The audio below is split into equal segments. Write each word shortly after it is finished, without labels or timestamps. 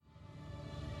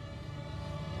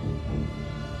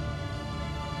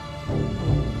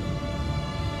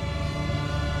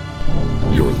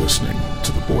listening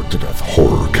to the Bored to Death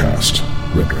Horror Cast,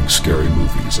 rendering scary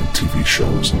movies and TV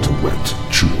shows into wet,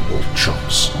 chewable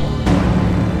chunks.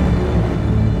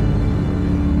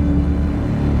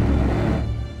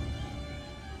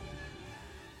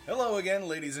 Hello again,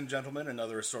 ladies and gentlemen, and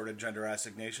other assorted gender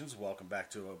assignations. Welcome back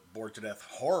to a Bored to Death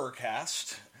Horror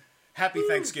Cast. Happy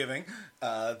Thanksgiving.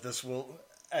 This will,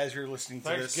 as you're listening to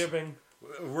Thanksgiving.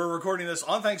 We're recording this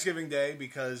on Thanksgiving Day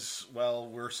because,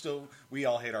 well, we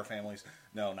all hate our families.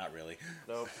 No, not really.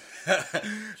 Nope.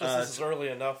 This is early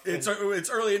enough. It's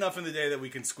early enough in the day that we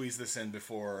can squeeze this in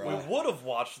before... we would have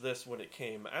watched this when it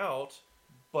came out,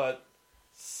 but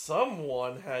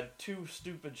someone had two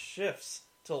stupid shifts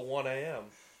till 1 a.m.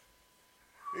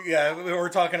 Yeah, we're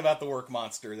talking about the work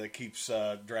monster that keeps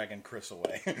dragging Chris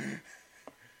away.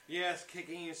 Yes,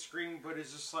 kicking and screaming, but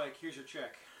it's just like, here's your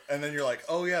check. And then you're like,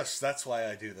 oh yes, that's why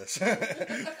I do this.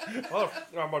 Well,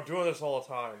 I'm doing this all the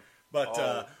time.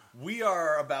 But we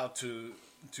are about to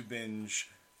binge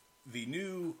the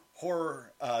new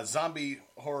zombie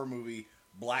horror movie,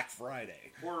 Black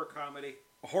Friday.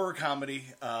 Horror comedy.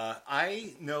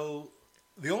 I know,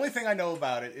 the only thing I know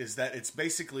about it is that it's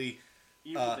basically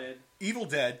Evil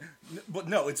Dead. But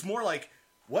no, it's more like,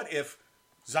 what if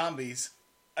zombies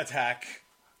attack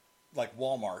like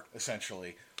Walmart,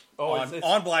 essentially,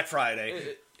 on Black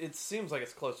Friday. It seems like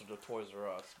it's closer to Toys R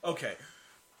Us. Okay.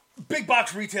 Big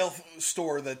box retail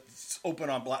store that's open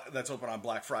on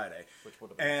Black Friday. Which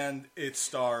would have been. And it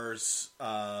stars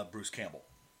Bruce Campbell.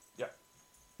 Yeah.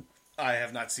 I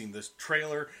have not seen this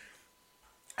trailer,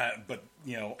 but,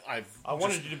 you know, I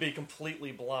wanted you to be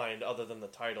completely blind other than the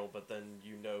title, but then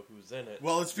you know who's in it.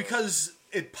 Well, it's because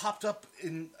it popped up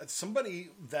in somebody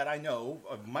that I know,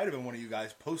 might have been one of you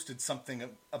guys, posted something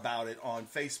about it on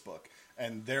Facebook,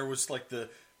 and there was like the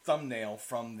thumbnail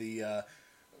from the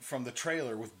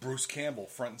trailer with Bruce Campbell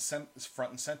front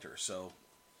and center. So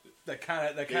that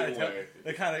kind of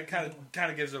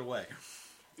gives it away.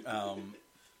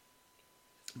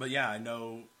 But yeah, I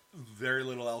know very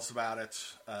little else about it.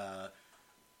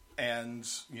 And,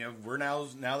 you know, we're now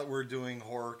that we're doing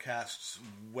horror casts,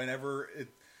 whenever it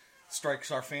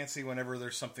strikes our fancy, whenever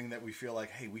there's something that we feel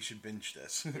like, hey, we should binge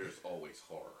this. There's always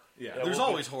horror. Yeah, there's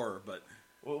always horror, but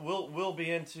we'll be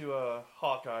into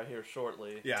Hawkeye here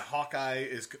shortly. Yeah, Hawkeye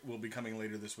will be coming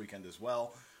later this weekend as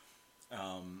well.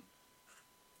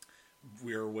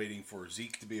 We're waiting for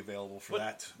Zeke to be available for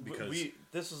that because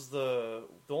this is the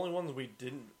only ones we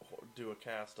didn't do a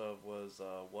cast of was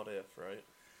What If, right?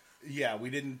 Yeah, we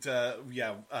didn't.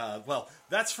 Well,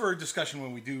 that's for a discussion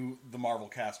when we do the Marvel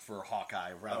cast for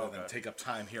Hawkeye, rather than take up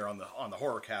time here on the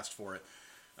horror cast for it.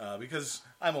 Because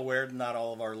I'm aware not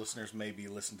all of our listeners may be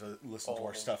listen to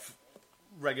our stuff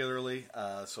regularly,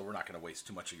 so we're not going to waste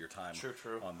too much of your time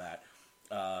on that.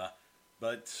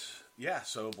 But yeah,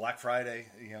 so Black Friday,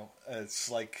 you know,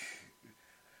 it's like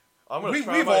we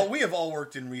have all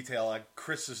worked in retail.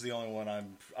 Chris is the only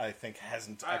one I think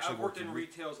hasn't actually worked in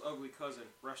retail's ugly cousin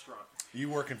restaurant. You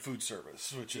work in food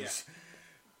service, which is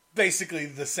basically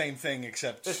the same thing,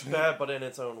 except it's bad, but in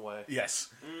its own way. Yes.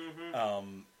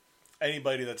 Mm-hmm.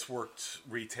 Anybody that's worked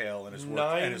retail and has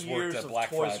worked at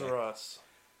Black Toys Friday. R Us.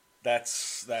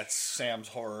 That's Sam's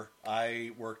horror. I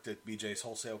worked at BJ's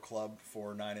Wholesale Club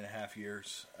for 9.5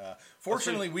 years.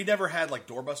 Fortunately, we never had like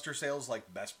doorbuster sales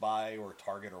like Best Buy or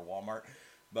Target or Walmart.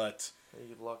 But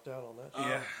you lucked out on that.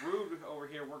 Yeah, Rude over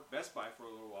here worked Best Buy for a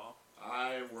little while.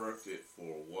 I worked it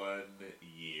for 1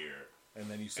 year, and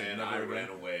then you said and never I again. ran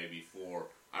away before.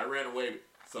 I ran away.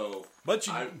 So, but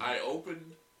I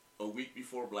opened a week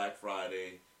before Black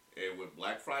Friday, and when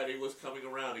Black Friday was coming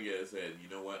around again, I said, "You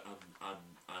know what? I'm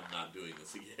not doing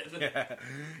this again."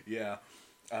 Yeah.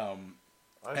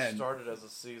 I started as a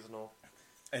seasonal.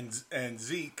 And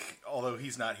Zeke, although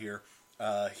he's not here,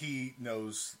 he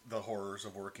knows the horrors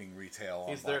of working retail.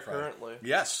 He's there currently.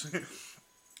 Yes.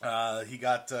 He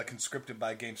got conscripted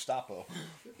by GameStopo.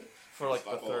 For like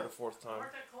the third or fourth time. I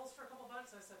worked at Kohl's for a couple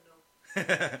bucks, I said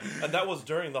no. And that was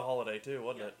during the holiday too,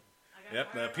 wasn't it?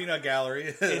 Yep, the Peanut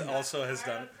Gallery also has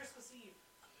done it.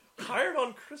 Hired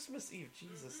on Christmas Eve.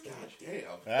 Jesus, God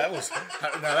damn. That was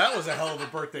a hell of a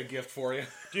birthday gift for you.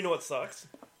 Do you know what sucks?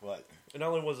 What? It not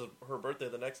only was her birthday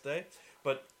the next day,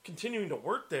 but continuing to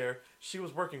work there, she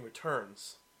was working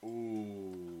returns.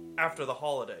 Ooh. After the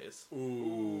holidays.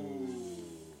 Ooh.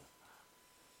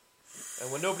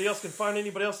 And when nobody else can find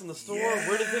anybody else in the store,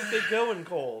 where do you think they go in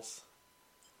Kohl's?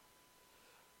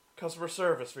 Customer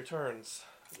service returns.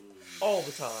 All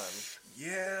the time.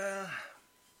 Yeah.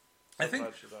 I think,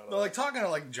 like, talking to,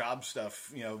 like, job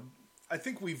stuff, you know, I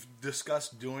think we've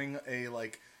discussed doing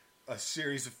a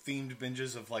series of themed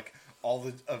binges of, like, all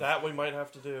the That we might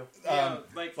have to do. Yeah,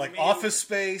 like for me, Office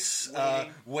Space,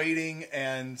 Waiting. Waiting,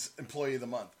 and Employee of the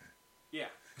Month. Yeah,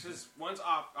 because one's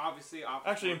obviously Office.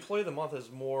 Actually, Work. Employee of the Month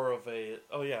is more of a...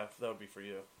 Oh, yeah, that would be for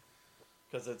you.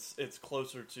 Because it's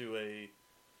closer to a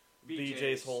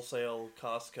BJ's Wholesale,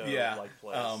 Costco-like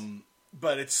place.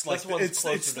 But it's like This one's it's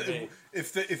closer to me.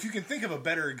 if you can think of a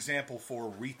better example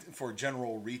for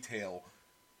general retail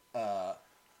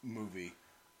movie,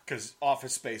 because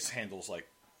Office Space handles like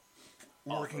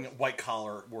working white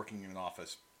collar, working in an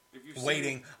office, If you've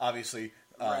Waiting, seen, obviously,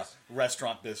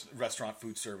 restaurant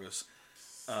food service,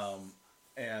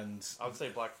 and I would say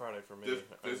Black Friday for me.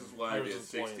 This is why I Yours did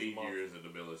is Employee of the 16 Month. years in the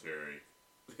military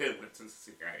and went to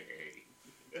CIA.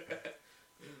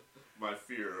 My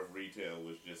fear of retail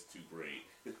was just too great.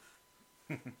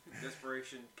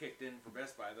 desperation kicked in for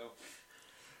Best Buy though.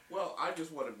 Well, I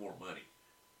just wanted more money.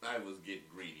 I was getting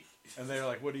greedy. and they're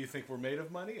like, "What do you think we're made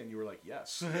of money?" And you were like,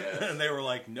 "Yes," Yes. and they were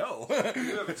like, "No."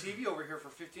 You have a TV over here for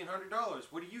 $1,500.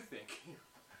 What do you think?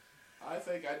 I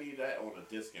think I need that on a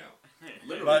discount.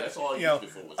 Literally, But that's all I you know,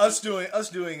 used it for. Was us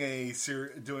doing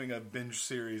a binge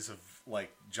series of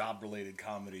like job related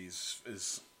comedies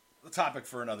is the topic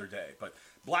for another day. But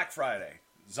Black Friday,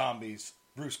 zombies,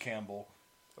 Bruce Campbell.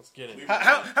 Let's get it.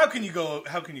 How can you go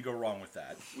wrong with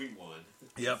that? We won.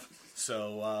 Yep.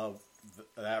 So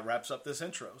that wraps up this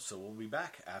intro. So we'll be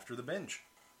back after the binge.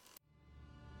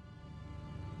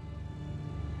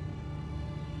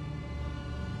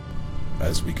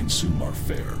 As we consume our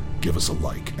fare, give us a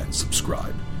like and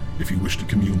subscribe. If you wish to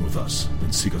commune with us,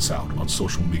 then seek us out on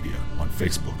social media on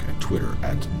Facebook and Twitter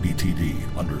at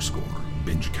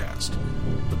BTD_BingeCast.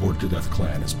 The Bored to Death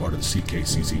Clan is part of the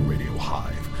CKCZ Radio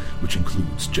Hive, which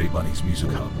includes J Bunny's Music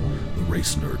Hub, the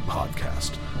Race Nerd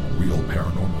Podcast, Real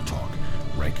Paranormal Talk,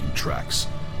 Ranking Tracks,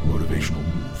 Motivational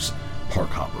Moves, Park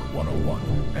Hopper 101,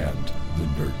 and the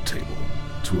Nerd Table.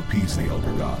 To appease the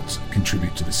Elder Gods,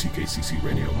 contribute to the CKCC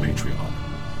Radio Patreon.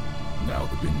 Now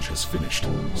the binge has finished,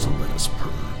 so let us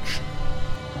purge.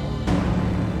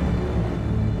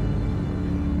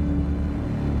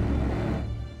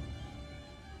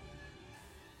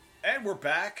 And we're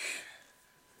back.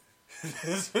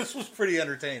 This was pretty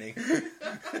entertaining.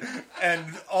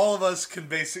 And all of us can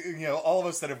basically, all of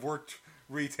us that have worked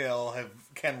retail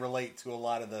can relate to a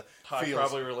lot of the I feels.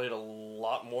 probably relate a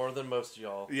lot more than most of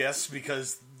y'all. Yes,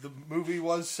 because the movie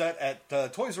was set at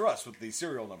Toys R Us with the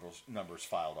serial numbers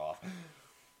filed off.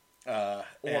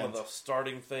 One of the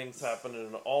starting things happened in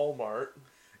an Allmart.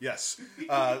 Yes.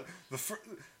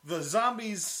 The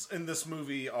zombies in this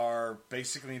movie are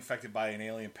basically infected by an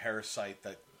alien parasite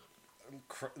that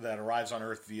arrives on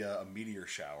Earth via a meteor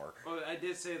shower. Well, I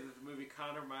did say that the movie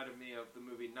kind of reminded me of the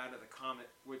movie Night of the Comet,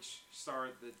 which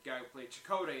starred the guy who played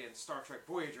Chakotay in Star Trek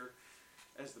Voyager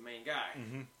as the main guy.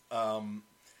 Mm-hmm.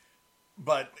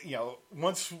 But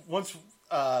once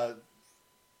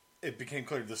it became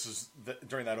clear this is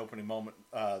during that opening moment,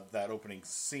 that opening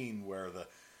scene where the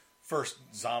first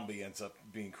zombie ends up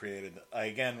being created.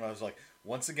 I was like,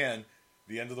 once again,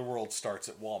 the end of the world starts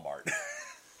at Walmart.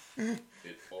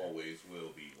 It always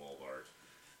will be Walmart.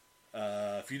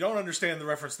 If you don't understand the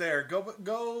reference there,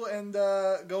 go and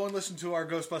listen to our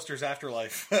Ghostbusters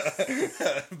Afterlife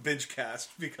binge cast,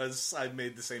 because I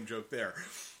made the same joke there.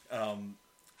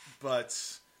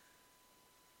 But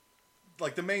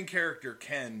like the main character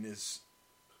Ken is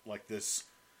like this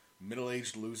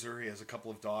middle-aged loser. He has a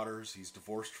couple of daughters. He's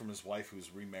divorced from his wife,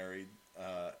 who's remarried,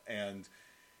 and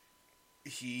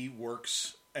he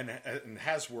works and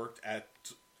has worked at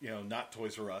not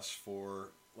Toys R Us for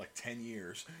like 10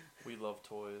 years. We Love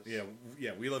Toys. Yeah,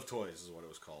 We Love Toys is what it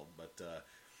was called. But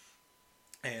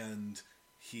and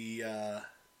he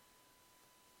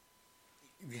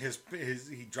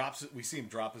drops. We see him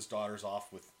drop his daughters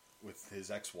off with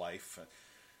his ex-wife.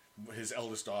 His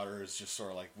eldest daughter is just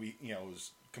sort of like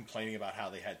was complaining about how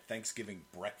they had Thanksgiving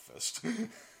breakfast,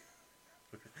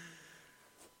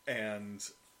 and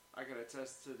I can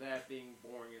attest to that being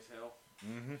boring as hell.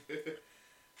 Mm-hmm.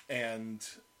 And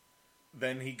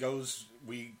then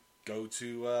we go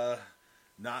to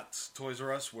not Toys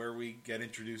R Us, where we get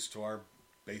introduced to our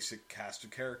basic cast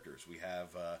of characters. We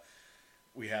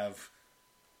have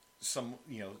some,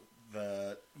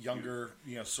 the younger,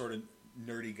 sort of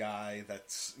nerdy guy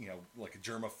that's, like a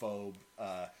germaphobe.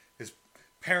 His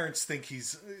parents think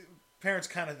parents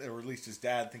kind of, or at least his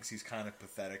dad thinks he's kind of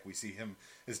pathetic. We see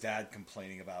his dad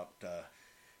complaining about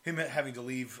him having to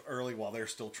leave early while they're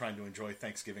still trying to enjoy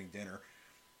Thanksgiving dinner.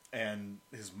 And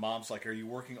his mom's like, "Are you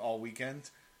working all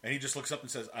weekend?" And he just looks up and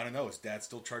says, "I don't know. Is Dad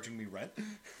still charging me rent?"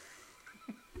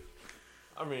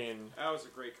 I mean, That was a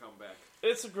great comeback.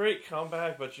 it's a great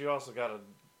comeback, but you also gotta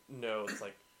know it's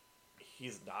like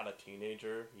he's not a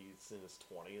teenager. He's in his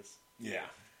 20s. Yeah,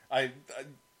 I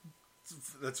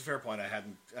that's a fair point. I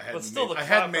hadn't still, I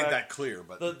hadn't made that clear.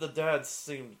 But the dad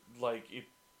seemed like he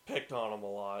picked on him a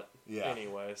lot. Yeah.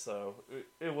 Anyway, so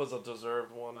it was a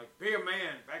deserved one. Like, be a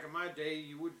man. Back in my day,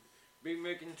 you would be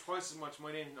making twice as much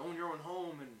money and own your own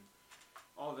home and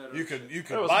all that. you could It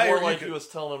was buy more or like you he could, was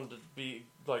telling him to be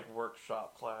like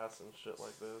workshop class and shit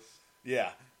like this. yeah.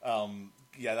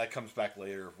 Yeah, that comes back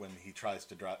later when he tries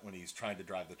to drive. When he's trying to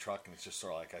drive the truck, and it's just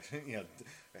sort of like,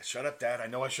 shut up, Dad. I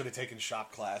know I should have taken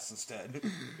shop class instead.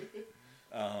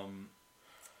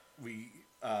 We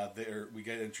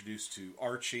get introduced to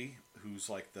Archie, who's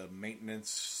like the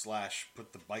maintenance /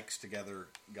 put the bikes together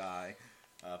guy,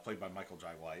 played by Michael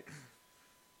Jai White.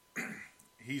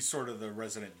 He's sort of the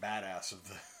resident badass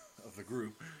of the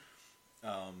group.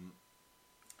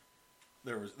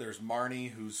 There's Marnie,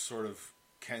 who's sort of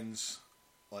Ken's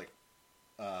like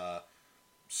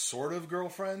sort of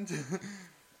girlfriend.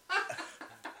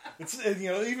 It's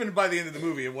even by the end of the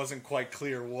movie, it wasn't quite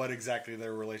clear what exactly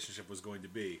their relationship was going to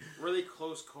be. Really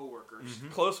close coworkers. Mm-hmm.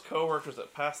 Close coworkers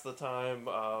that pass the time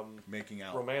Making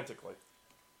out romantically.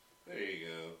 There you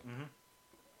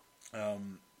go.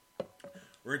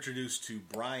 We're introduced to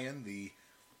Brian, the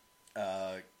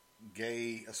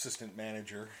gay assistant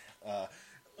manager.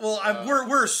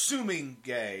 We're assuming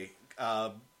gay.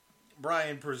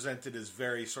 Brian presented as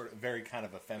very kind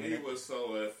of He effeminate. was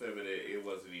so effeminate, it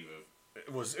wasn't even.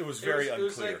 It was very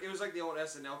unclear. It was like the old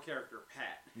SNL character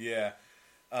Pat. Yeah.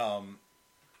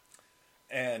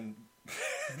 And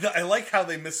I like how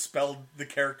they misspelled the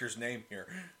character's name here.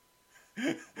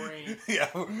 Brain. Yeah.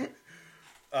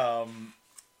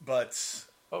 But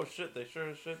Oh shit! They sure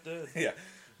as shit did. yeah.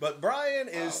 But Brian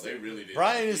is they really did.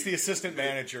 Brian is the assistant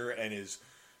manager and is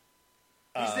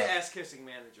He's the ass-kissing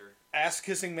manager.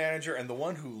 ass-kissing manager and the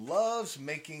one who loves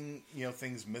making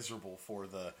things miserable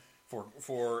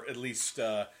for at least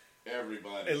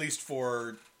Everybody. at least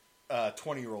for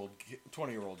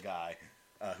 20-year-old guy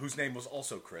whose name was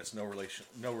also Chris, no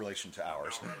relation to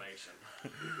ours. No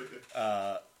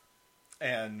relation.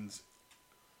 And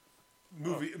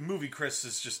movie Chris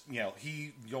is just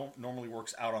he normally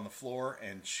works out on the floor,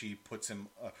 and she puts him.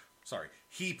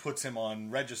 He puts him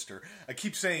on register. I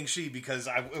keep saying she because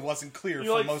it wasn't clear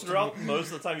for most throughout of the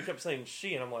most of the time you kept saying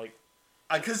she, and I'm like,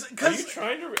 because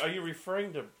are you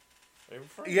referring to?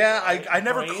 yeah, Brian? I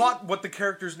never Brian? caught what the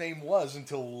character's name was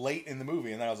until late in the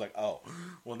movie, and then I was like, oh,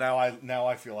 well now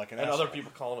I feel like an And asshole. other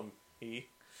people calling him he.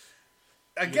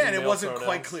 Again, using it male wasn't pronouns.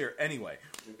 quite clear. Anyway,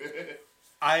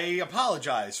 I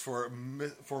apologize for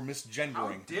How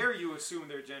misgendering. dare you assume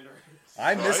their gender?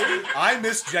 I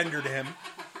misgendered him.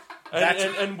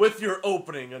 And with your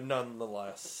opening,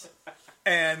 nonetheless.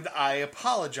 And I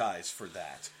apologize for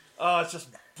that. Oh, it's just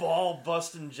ball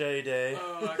busting J Day.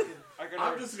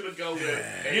 I'm just gonna go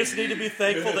with. You just need to be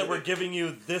thankful that we're giving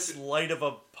you this light of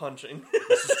a punching.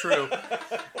 This is true.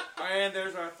 And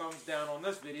there's our thumbs down on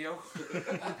this video.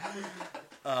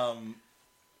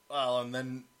 Well, and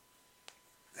then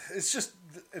it's just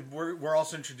we're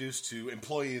also introduced to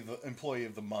employee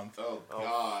of the month. Oh Oh,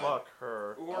 God! fuck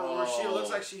her. Where she looks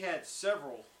like she had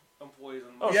several employees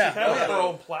on the Oh, Yeah. she had Yeah. her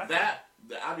own platform.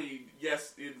 I mean,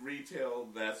 yes, in retail,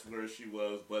 that's where she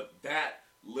was, but that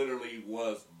literally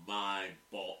was my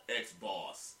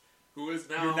ex-boss, who is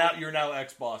now You're now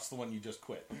ex-boss, the one you just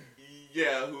quit.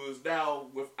 yeah, who is now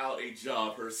without a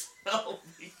job herself.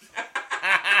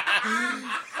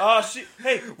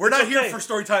 Hey, We're it's not here okay. for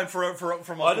story time from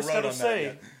Uncle I just Road gotta on say,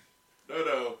 that yet.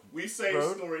 No, we save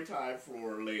Road? story time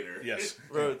for later. Yes.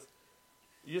 Rhodes,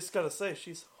 you just gotta say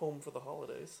she's home for the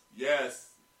holidays. Yes,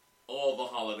 all the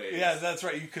holidays. Yeah, that's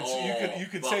right. You could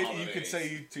say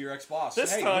holidays. to your ex-boss,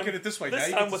 This hey, time- look at it this way. this Now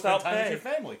you time get to spend without time with pay. your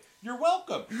family. You're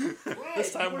welcome. Right.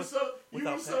 This time you were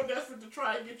without so pay. desperate to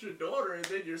try and get your daughter and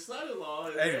then your son-in-law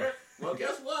in Anyway. there. Well,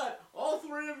 guess what? All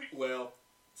three of you, well,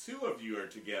 two of you are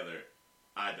together.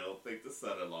 I don't think the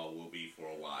son-in-law will be for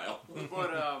a while.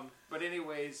 But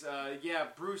anyways, yeah,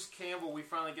 Bruce Campbell. We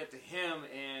finally get to him,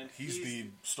 and He's the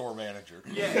store manager.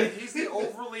 yeah, and he's the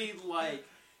overly like,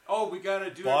 oh, we gotta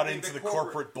do Bought everything into the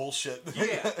corporate corporate bullshit.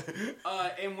 Yeah,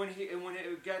 and when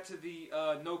it got to the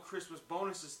no Christmas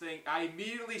bonuses thing, I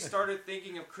immediately started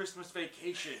thinking of Christmas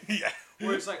Vacation, Yeah.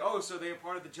 where it's like, oh, so they are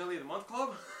part of the Jelly of the Month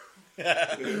Club.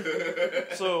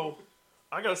 So,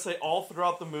 I gotta say, all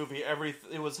throughout the movie,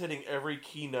 it was hitting every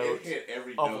keynote It hit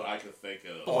every of note I could think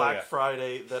of. Black yeah.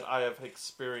 Friday that I have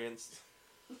experienced.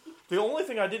 The only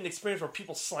thing I didn't experience were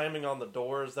people slamming on the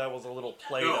doors. That was a little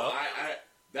played No, up.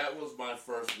 that was my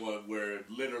first one where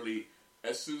literally,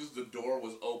 as soon as the door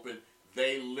was open,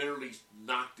 they literally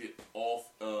knocked it off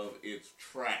of its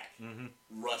track,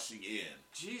 rushing in.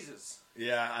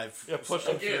 push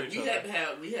them again. through each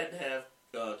other. We had to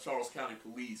have Charles County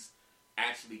Police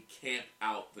actually camp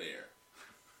out there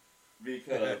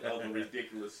because of the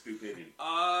ridiculous stupidity.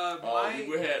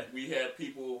 We had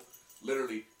people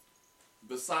literally,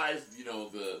 besides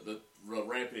the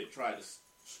rampant trying to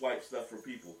swipe stuff from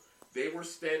people, they were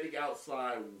standing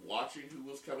outside watching who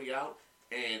was coming out,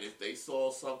 and if they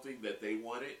saw something that they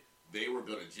wanted, they were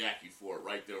going to jack you for it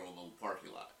right there on the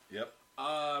parking lot. Yep.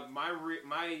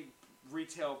 My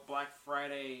retail Black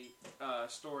Friday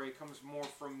story comes more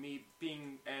from me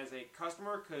being as a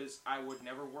customer, because I would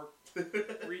never work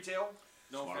retail.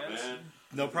 No Smart offense. man.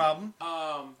 No problem.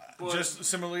 But Just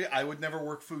similarly, I would never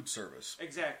work food service.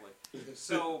 exactly.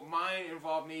 So mine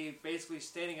involved me basically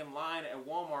standing in line at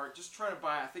Walmart just trying to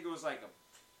buy, I think it was like a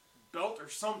belt or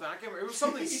something. I can't remember. It was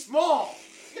something small.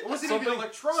 It wasn't even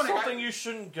electronic. Something you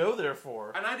shouldn't go there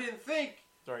for. And I didn't think.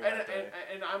 During And, that day.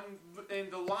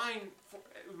 and the line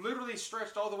literally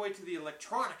stretched all the way to the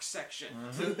electronics section.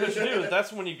 What you do is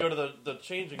that's when you go to the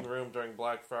changing room during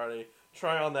Black Friday,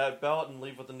 try on that belt, and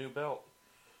leave with a new belt.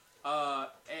 I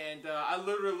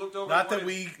literally looked over. Not that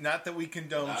we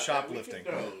condone Not that shoplifting. we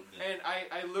condone. And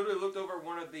I literally looked over at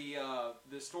one of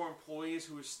the store employees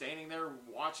who was standing there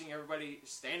watching everybody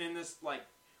stand in this like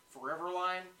forever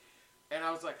line, and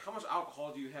I was like, "How much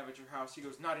alcohol do you have at your house?" He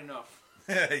goes, "Not enough."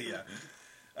 Yeah.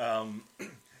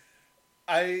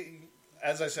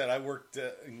 As I said, I worked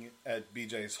at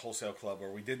BJ's Wholesale Club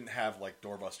where we didn't have like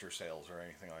doorbuster sales or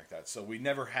anything like that, so we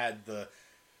never had the.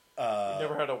 You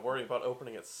never had to worry about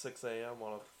opening at 6 a.m.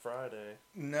 on a Friday.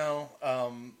 No.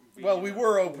 Well, we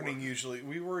were opening usually.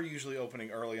 We were usually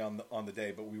opening early on the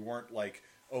day, but we weren't like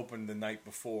open the night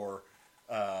before.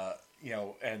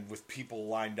 And with people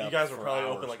lined up. You guys were for probably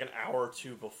hours. open like an hour or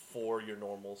two before your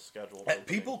normal scheduled.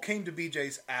 People came to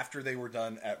BJ's after they were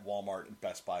done at Walmart and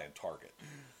Best Buy and Target.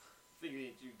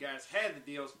 Figured you guys had the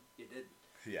deals, you didn't.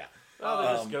 Yeah. Well, they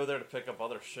just go there to pick up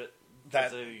other shit.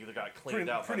 That They either got cleaned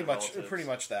out. Pretty by much. relatives. Pretty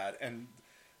much that.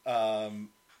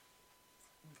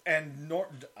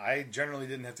 I generally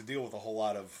didn't have to deal with a whole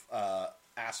lot of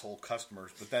asshole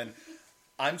customers, but then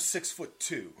I'm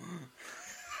 6'2".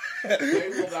 They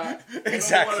will not.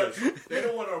 Exactly. They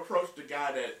don't want to approach the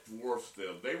guy that dwarfs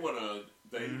them. They want to.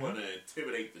 They want to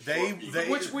intimidate the short people.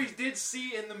 Which we did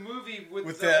see in the movie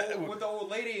with the the old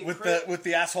lady and with Chris.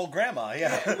 the asshole grandma.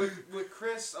 Yeah. with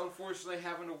Chris unfortunately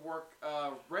having to work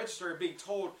register and being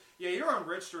told, "Yeah, you're on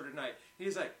register tonight."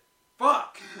 He's like,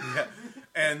 "Fuck." Yeah.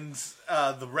 And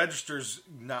the register's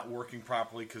not working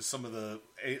properly because some of the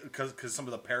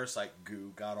parasite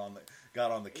goo got on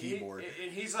the keyboard.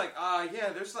 And he's like, "Yeah,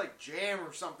 there's like jam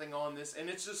or something on this," and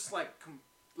it's just like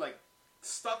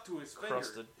stuck to his finger.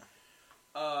 Crusted.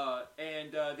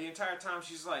 The entire time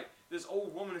she's like, this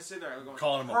old woman is sitting there going,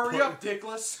 Calling him "Hurry up,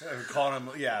 dickless!" Calling him,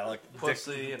 yeah, like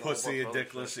Pussy and pussy and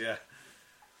dickless. Yeah.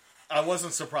 I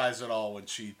wasn't surprised at all when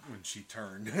she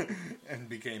turned and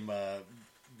became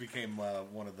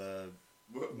one of the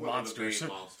monsters.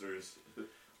 Monsters.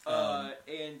 What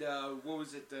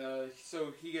was it?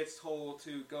 So he gets told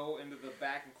to go into the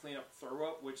back and clean up throw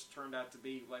up, which turned out to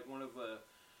be like one of the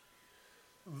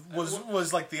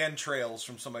was like the entrails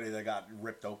from somebody that got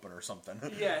ripped open or something.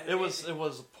 Yeah, It was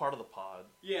part of the pod.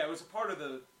 Yeah, it was a part of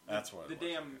the That's what the it was.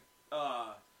 damn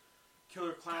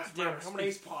Killer Clowns from Damn, Outer how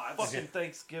many Space Pods. fucking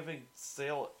Thanksgiving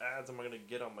sale ads am I going to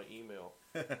get on my email?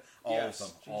 All Yes. of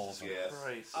them. All of them. Yes.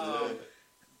 Christ.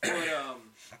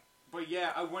 But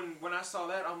yeah, when I saw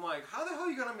that, I'm like, how the hell are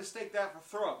you gonna mistake that for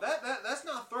throw up? That's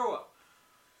not throw up.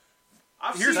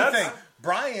 Here's the thing.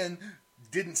 Brian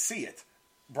didn't see it.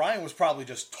 Brian was probably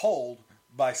just told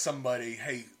by somebody,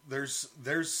 "Hey, there's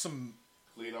some,"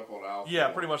 Clean up on alcohol. Yeah,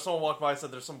 pretty much. Someone walked by and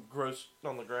said there's some gross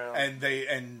on the ground.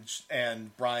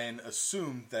 and Brian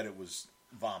assumed that it was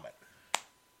vomit.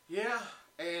 Yeah,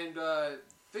 and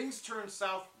things turned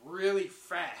south really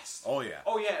fast. Oh yeah.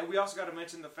 Oh yeah, and we also got to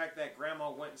mention the fact that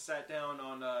Grandma went and sat down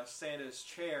on Santa's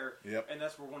chair. Yep. And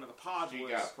that's where one of the pods She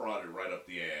was. got prodded right up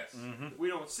the ass. We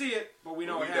don't see it, but we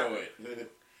know we it know happened.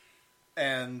 it.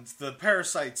 And the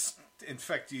parasites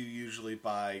infect you usually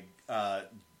by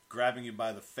grabbing you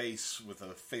by the face with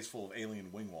a face full of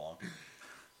alien wing wong.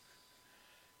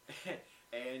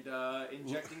 And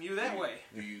injecting you that way.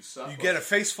 Do you suffer? You get a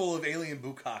face full of alien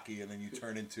bukkake, and then you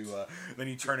turn into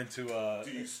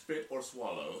Do you spit or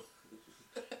swallow?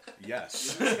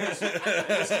 yes. In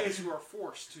this case, you are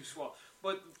forced to swallow.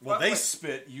 But Well, by the they way-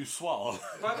 spit, you swallow.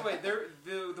 By the way,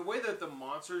 the way that the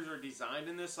monsters are designed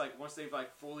in this, like once they've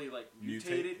like fully like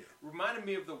mutated, reminded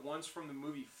me of the ones from the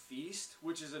movie Feast,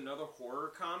 which is another horror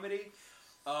comedy,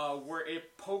 where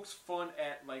it pokes fun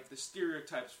at like the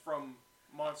stereotypes from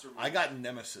monster movies. I got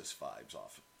Nemesis vibes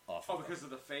off off. Oh, because of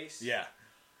the face. Yeah.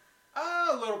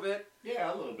 A little bit.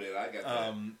 Yeah, a little bit. I got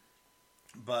that.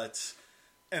 But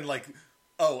and like,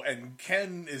 oh, and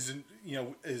Ken is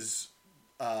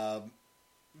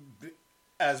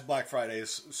as Black Friday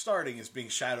is starting, is being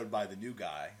shadowed by the new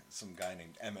guy, some guy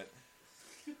named Emmett.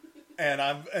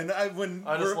 I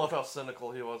just love how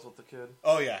cynical he was with the kid.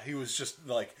 Oh yeah, he was just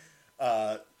like,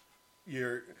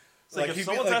 you're. It's like if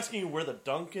someone's asking you where the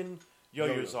Dunkin'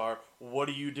 yo-yos are, what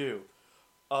do? You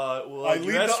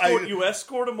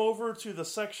escort them over to the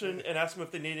section and ask them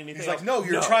if they need anything. He's else. like, no,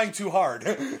 you're trying too hard.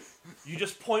 You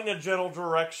just point in a general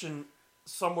direction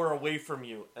somewhere away from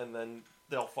you, and then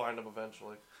they'll find them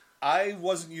eventually. I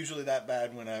wasn't usually that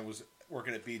bad when I was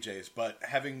working at BJ's, but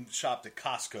having shopped at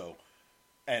Costco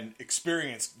and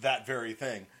experienced that very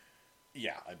thing,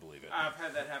 yeah, I believe it. I've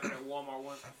had that happen at Walmart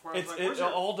once before. It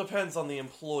all depends on the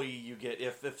employee you get.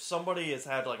 If somebody has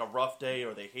had like a rough day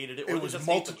or they hated it, or it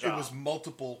was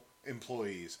multiple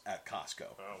employees at Costco.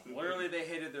 Oh. Literally, they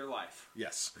hated their life.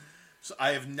 Yes, so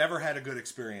I have never had a good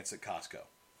experience at Costco.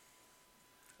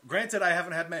 Granted, I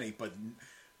haven't had many, but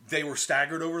they were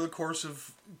staggered over the course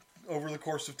of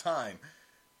time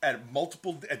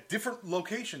at different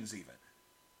locations. Even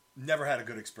never had a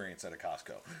good experience at a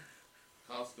Costco.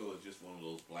 Costco is just one of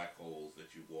those black holes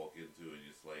that you walk into and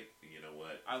it's like, you know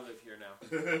what? I live here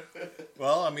now.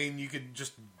 Well, I mean, you could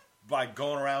just, by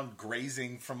going around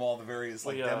grazing from all the various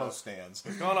demo stands.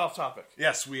 Gone off topic.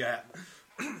 Yes, we have.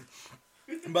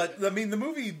 But, I mean, the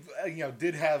movie,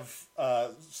 did have,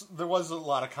 there was a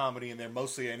lot of comedy in there,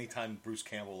 mostly anytime Bruce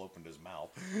Campbell opened his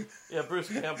mouth. Yeah, Bruce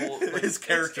Campbell. His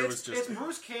character was just... It's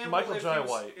Bruce Campbell. Michael Jai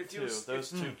White, too.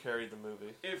 Those two carried the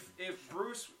movie. If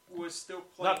Bruce was still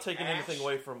playing Not taking anything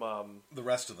away from... the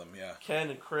rest of them, yeah. Ken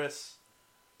and Chris,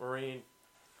 Maureen,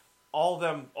 all of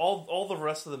them, all the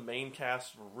rest of the main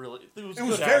cast were really... It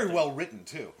was very well written,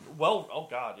 too. Well, oh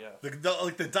God, yeah.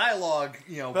 The dialogue,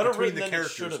 better between written the than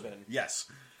characters. it should have been. Yes.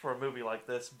 For a movie like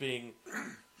this, being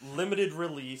limited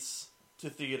release to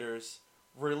theaters,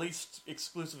 released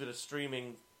exclusively to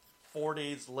streaming 4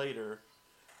 days later,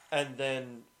 and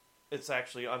then it's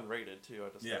actually unrated, too, I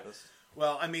just noticed.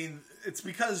 Well, I mean, it's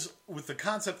because with the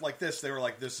concept like this, they were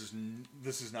like, this is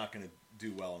not going to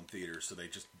do well in theaters, so they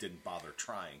just didn't bother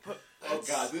trying. Oh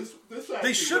God, this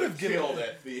they should have given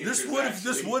that theater.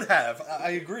 This would have.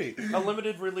 I agree. A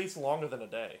limited release longer than a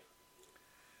day.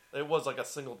 It was like a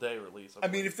single day release. I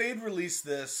mean, if they had released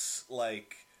this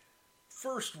like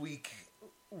first week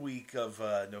of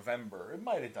November, it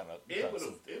might have done it would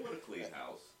have cleaned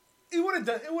house. It would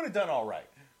have done all right.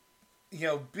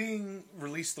 Being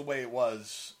released the way it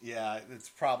was, yeah, it's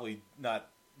probably not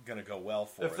going to go well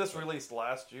for If this released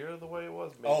last year the way it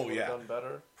was, maybe it would have done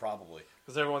better. Probably.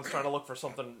 Because everyone's trying to look for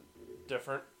something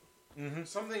different. Mm-hmm.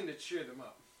 Something to cheer them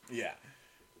up. Yeah.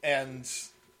 And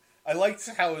I liked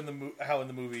how in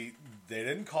the movie they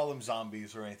didn't call them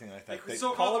zombies or anything like that. They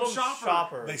still called them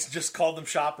shoppers. They just called them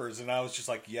shoppers, and I was just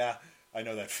like, yeah, I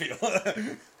know that feel.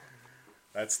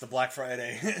 That's the Black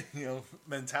Friday,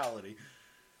 mentality.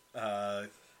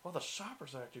 Well, the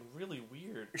shoppers are acting really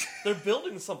weird. They're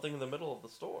building something in the middle of the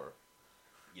store.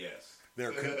 Yes.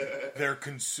 They're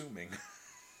consuming.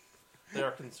 They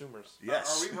are consumers.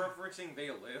 Yes. Are we referencing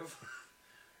They Live?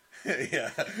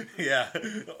 Yeah.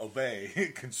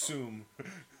 Obey, consume,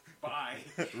 buy,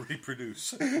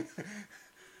 reproduce.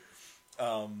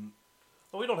 Well,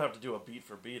 we don't have to do a beat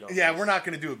for beat on this. We're not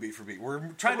going to do a beat for beat. We're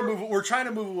trying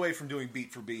to move away from doing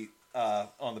beat for beat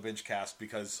on the binge cast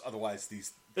because otherwise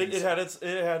these things... it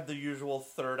had the usual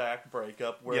third act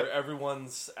breakup where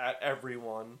everyone's at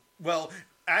everyone. Well,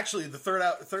 actually, the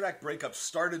third act breakup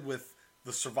started with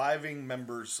the surviving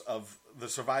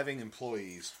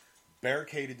employees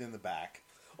barricaded in the back.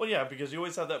 Well, yeah, because you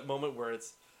always have that moment where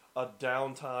it's a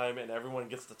downtime and everyone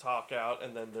gets to talk out,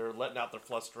 and then they're letting out their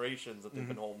frustrations that they've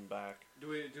been holding back. Do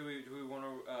we want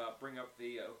to bring up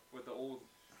what the old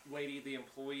lady, the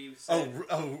employee said?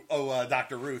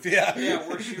 Dr. Ruth, yeah. Yeah,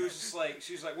 where she was just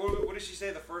like, what did she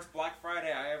say? The first Black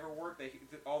Friday I ever worked,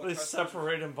 they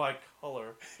separate them by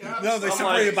color. No, they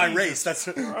separated by race. That's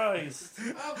Christ.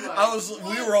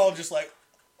 We were all just like,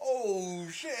 oh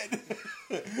shit.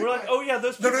 We're like, oh yeah,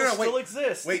 those people still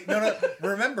exist. Wait, no.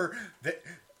 Remember that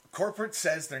corporate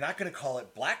says they're not going to call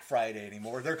it Black Friday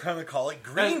anymore. They're going to call it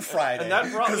Green Friday. And that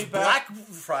brought me back. Black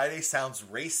Friday sounds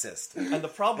racist. And the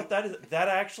problem with that is that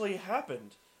actually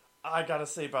happened. I gotta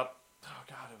say, about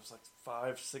it was like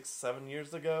 5, 6, 7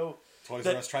 years ago. Toys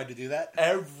R Us tried to do that.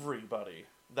 Everybody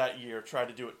that year tried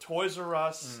to do it. Toys R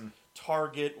Us.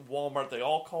 Target, Walmart, they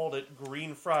all called it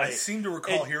Green Friday. I seem to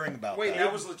recall hearing about that. Wait,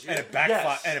 that was legit? And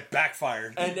it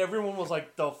backfired. And everyone was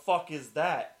like, the fuck is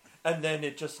that? And then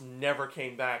it just never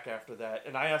came back after that.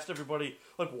 And I asked everybody,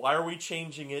 like, why are we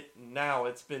changing it now?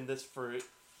 It's been this for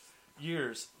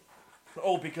years.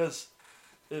 Oh, because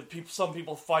some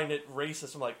people find it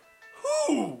racist. I'm like,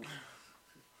 who?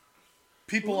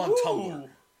 People on Tumblr.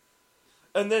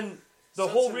 And then the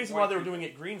whole reason why they were doing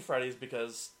it Green Friday is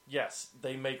because, yes,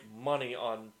 they make money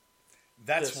on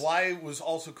That's this. why it was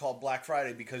also called Black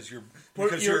Friday, because your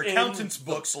you're accountant's in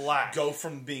books the black. go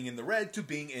from being in the red to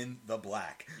being in the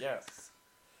black. Yes.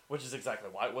 Which is exactly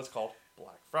why it was called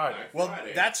Black Friday. Well,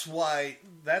 that's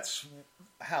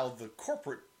how the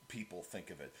corporate people think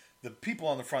of it. The people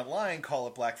on the front line call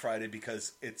it Black Friday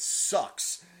because it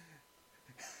sucks.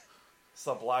 It's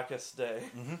the blackest day.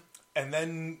 Mm-hmm. And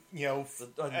then,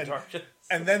 Darkest.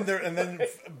 and then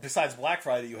besides Black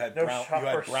Friday, you had Brown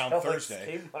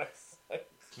Thursday.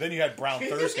 Then you had Brown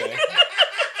Thursday.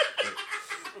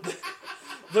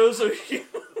 Those are you.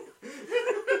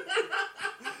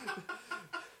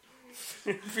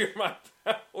 Fear my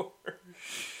power.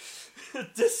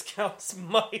 Discounts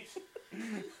might.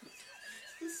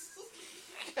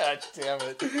 God damn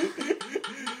it.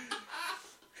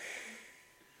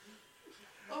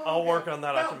 I'll work on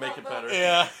that. I can make it better.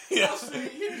 Yeah. Now, see,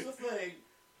 here's the thing.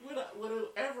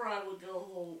 Whenever I would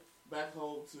go back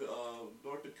home to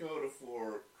North Dakota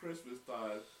for Christmas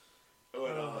time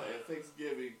and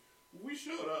Thanksgiving, we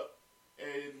showed up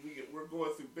and we're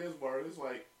going through Bismarck. It's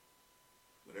like,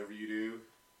 whatever you do,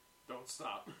 don't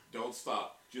stop. Don't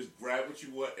stop. Just grab what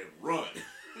you want and run.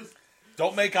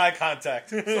 Don't make eye contact.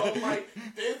 So,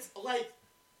 it's like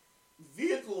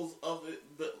vehicles of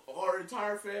our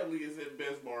entire family is in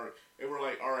Bismarck, and we're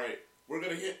like, all right, we're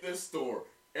going to hit this store.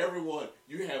 Everyone,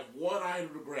 you have one item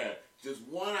to grab. Just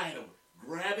one item.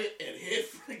 Grab it and hit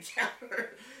for the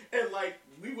counter. And,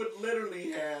 we would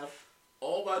literally have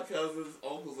all my cousins,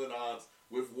 uncles, and aunts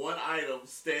with one item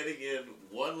standing in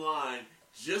one line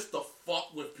just to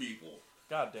fuck with people.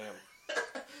 God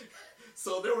damn.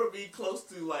 So there would be close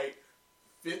to,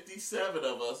 57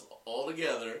 of us all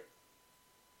together.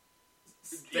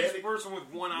 Each person with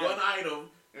one item. One item.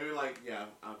 And we're like, yeah,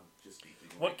 I'm just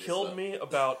eating. What killed me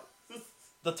about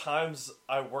the times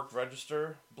I worked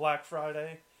register Black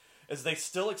Friday is they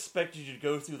still expect you to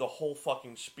go through the whole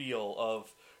fucking spiel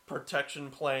of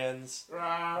protection plans,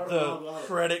 the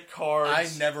credit cards.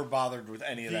 I never bothered with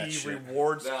any of that shit. The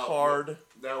rewards card.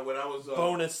 Now, when I was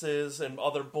bonuses and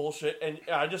other bullshit, and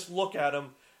I just look at them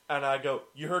and I go,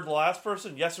 "You heard the last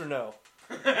person? Yes or no?"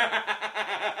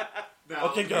 Now,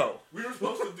 okay, go. We were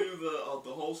supposed to do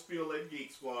the whole spiel at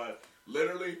Geek Squad.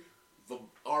 Literally,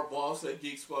 our boss at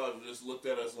Geek Squad just looked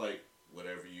at us like,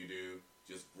 whatever you do,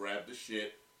 just grab the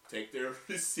shit, take their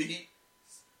receipt,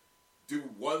 do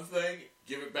one thing,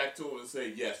 give it back to them and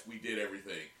say, yes, we did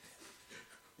everything.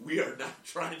 We are not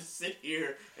trying to sit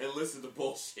here and listen to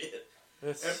bullshit.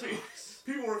 And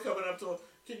people were coming up to us,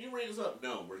 can you ring us up?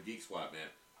 No, we're Geek Squad, man.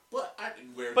 But I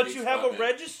didn't wear. But Geek you Squad, have a man.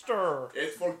 Register.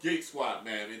 It's for Geek Squad,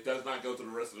 man. It does not go to the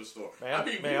rest of the store. Ma'am,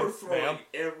 we were throwing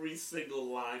every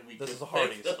single line we could is the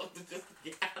think Hardee's. of to just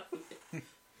get out of it.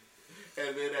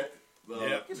 And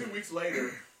then 2 weeks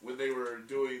later, when they were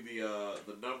doing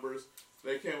the numbers,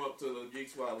 they came up to the Geek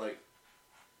Squad like,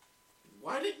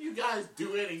 "Why didn't you guys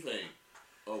do anything?"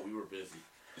 Oh, we were busy.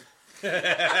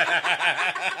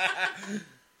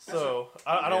 So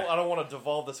I don't want to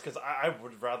devolve this because I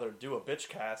would rather do a bitch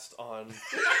cast on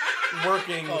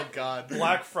working. Oh God,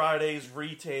 Black Fridays,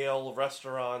 retail,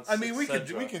 restaurants. I mean, we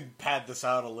can pad this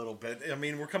out a little bit. I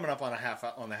mean, we're coming up on the half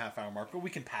hour mark, but we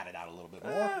can pad it out a little bit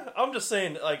more. I'm just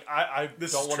saying, I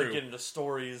don't want to get into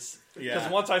stories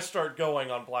because once I start going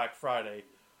on Black Friday,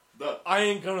 I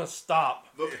ain't gonna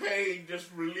stop. The pain just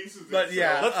releases. But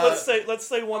let's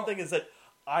say one thing is that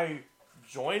I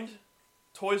joined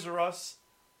Toys R Us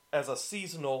as a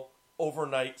seasonal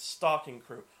overnight stocking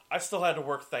crew. I still had to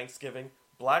work Thanksgiving,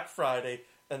 Black Friday,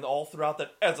 and all throughout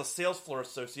that as a sales floor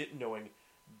associate, knowing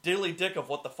dilly dick of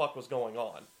what the fuck was going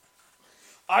on.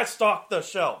 I stocked the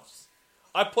shelves.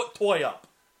 I put toy up.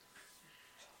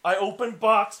 I opened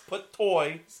box, put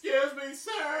toy. Excuse me,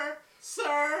 sir.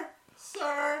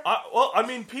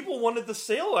 People wanted the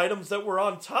sale items that were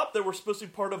on top that were supposed to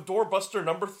be part of Doorbuster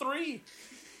number 3.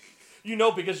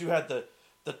 Because you had the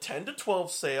 10 to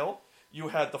 12 sale, you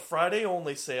had the Friday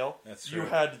only sale, you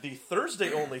had the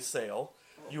Thursday only sale,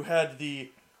 you had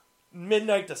the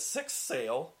midnight to 6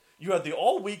 sale, you had the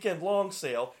all weekend long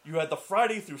sale, you had the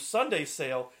Friday through Sunday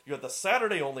sale, you had the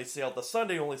Saturday only sale, the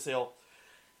Sunday only sale,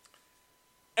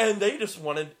 and they just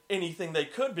wanted anything they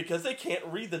could because they can't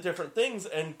read the different things,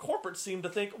 and corporate seem to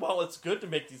think, well, it's good to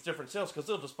make these different sales because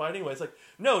they'll just buy it anyway. It's like,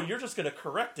 no, you're just going to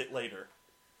correct it later.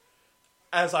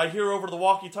 as I hear over the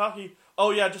walkie-talkie,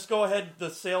 oh yeah, just go ahead. The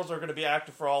sales are going to be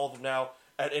active for all of them now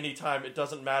at any time. It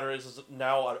doesn't matter. It's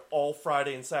now an all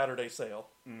Friday and Saturday sale,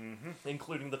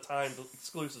 including the timed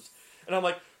exclusives. And I'm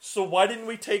like, so why didn't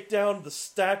we take down the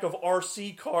stack of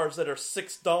RC cars that are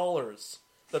 $6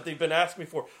 that they've been asking me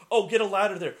for? Oh, get a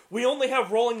ladder there. We only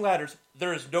have rolling ladders.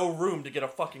 There is no room to get a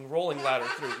fucking rolling ladder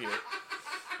through here.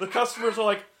 The customers are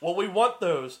like, well, we want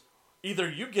those. Either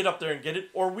you get up there and get it,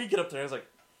 or we get up there. And I was like,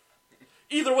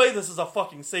 either way, this is a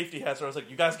fucking safety hazard. I was like,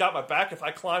 you guys got my back if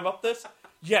I climb up this?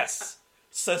 Yes.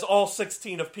 Says all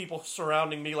 16 of people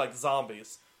surrounding me like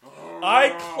zombies.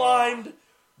 I climbed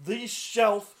the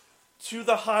shelf to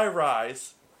the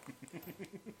high-rise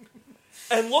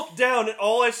and looked down, and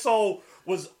all I saw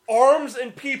was arms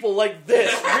and people like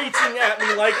this reaching at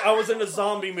me like I was in a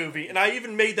zombie movie. And I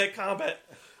even made that comment.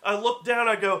 I looked down,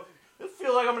 I go, I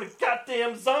feel like I'm in a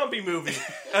goddamn zombie movie.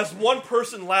 As one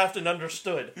person laughed and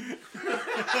understood. And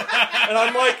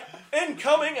I'm like,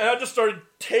 incoming, and I just started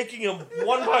taking them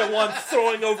one by one,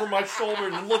 throwing over my shoulder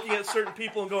and looking at certain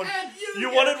people and going,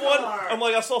 you wanted one? I'm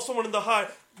like, I saw someone in the high.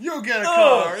 You get a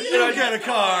car. You get a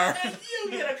car. And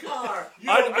you get a car.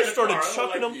 I started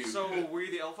chucking them. So, were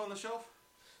you the elf on the shelf?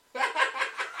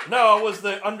 No, I was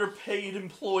the underpaid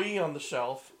employee on the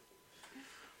shelf.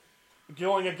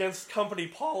 Going against company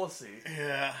policy.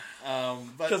 Yeah,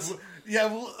 but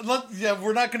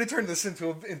we're not going to turn this into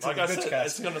like the bitch cast.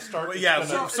 It's going to start.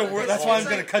 That's why I'm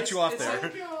going to cut you off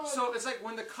there. So it's like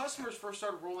when the customers first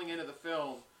started rolling into the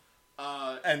film,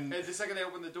 and the second they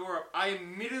opened the door up, I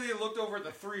immediately looked over at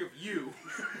the three of you.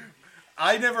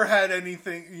 I never had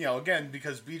anything, again,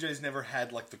 because BJ's never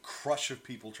had like the crush of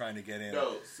people trying to get in.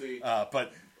 No, see,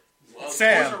 but. Well,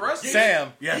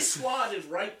 Sam, yes. Squad is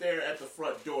right there at the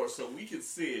front door, so we can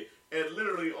see it. And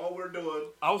literally, all we're doing,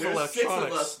 there's electronics. 6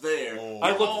 of us there.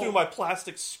 I looked through my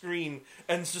plastic screen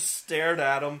and just stared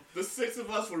at them. The 6 of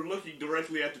us were looking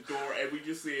directly at the door, and we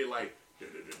just see it like,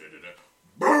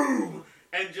 boom!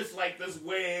 And just like this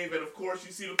wave, and of course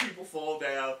you see the people fall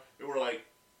down, and we're like,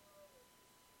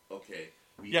 okay,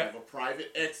 we have a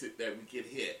private exit that we can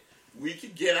hit. We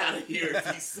can get out of here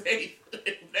and be safe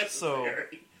if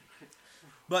necessary.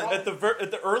 But at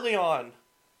the early on,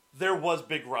 there was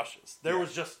big rushes. There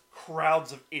was just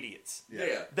crowds of idiots.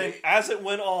 Yeah. Then as it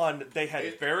went on, they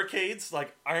had barricades,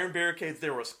 like iron barricades.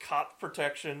 There was cop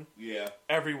protection. Yeah.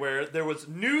 Everywhere. There was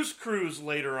news crews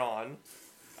later on.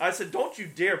 I said, "Don't you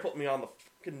dare put me on the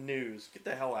fucking news. Get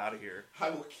the hell out of here. I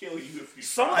will kill you if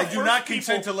you." I do not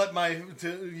consent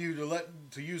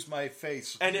to use my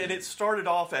face. And it started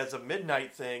off as a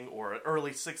midnight thing or an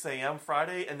early 6 a.m.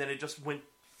 Friday, and then it just went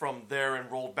from there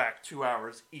and rolled back 2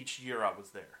 hours each year I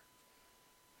was there.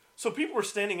 So people were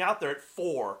standing out there at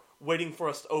 4, waiting for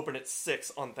us to open at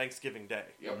 6 on Thanksgiving Day.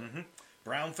 Yep. Mm-hmm.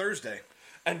 Brown Thursday.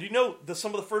 And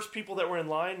some of the first people that were in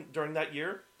line during that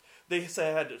year, they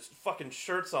had fucking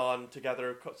shirts on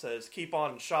together, says keep on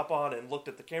and shop on, and looked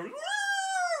at the cameras.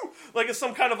 Woo! Like it's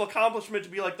some kind of accomplishment to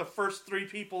be like the first 3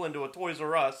 people into a Toys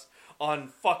R Us on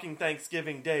fucking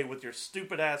Thanksgiving Day with your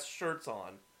stupid ass shirts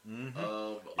on.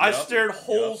 Mm-hmm. I stared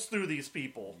holes through these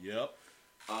people. Yep.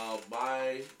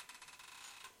 I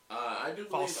do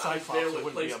believe I was Cyclops, there it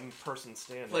with wouldn't be a person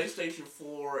standing. PlayStation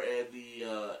 4 and the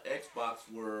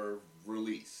Xbox were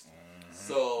released.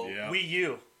 So Wii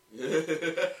U.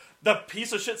 The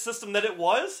piece of shit system that it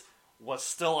was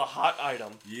still a hot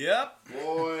item. Yep.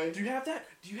 Boy. Do you have that?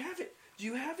 Do you have it? Do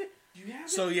you have it? Do you have it?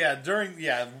 So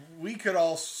we could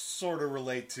all sort of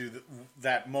relate to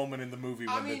that moment in the movie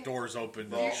when the doors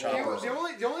opened and the shoppers. The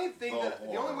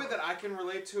only way that I can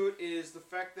relate to it is the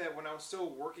fact that when I was still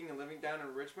working and living down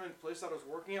in Richmond, the place that I was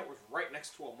working at was right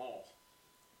next to a mall.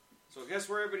 So guess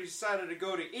where everybody decided to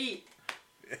go to eat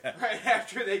right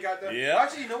after they got there. Yeah.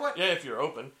 Actually, you know what? Yeah, if you're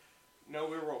open. No,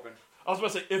 we were open. I was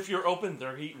about to say, if you're open,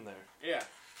 they're eating there. Yeah.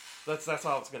 That's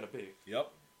how it's going to be. Yep.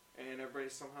 And everybody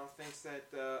somehow thinks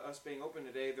that us being open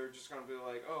today, they're just going to be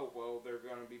like, oh, well, they're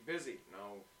going to be busy.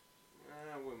 No.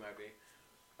 We might be.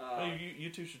 You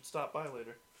two should stop by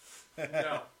later.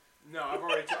 No, I've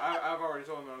already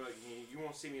told them, I'm like, you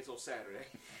won't see me until Saturday.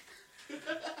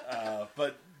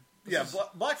 But yeah,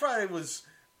 Black Friday was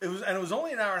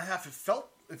only an hour and a half.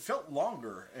 It felt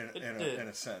longer in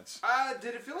a sense.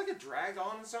 Did it feel like it dragged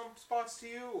on in some spots to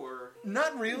you, or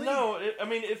not really? No,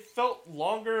 it felt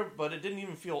longer, but it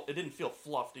didn't feel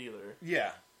fluffed either.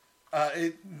 Yeah.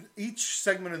 Each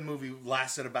segment of the movie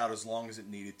lasted about as long as it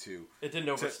needed to. It didn't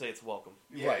overstay its welcome.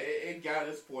 Yeah, right. It got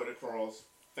its point across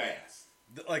fast.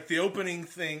 Like the opening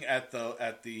thing at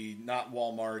the not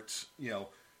Walmart,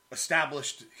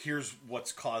 established here's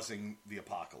what's causing the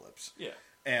apocalypse. Yeah.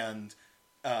 And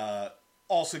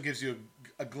also gives you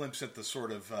a glimpse at the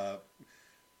sort of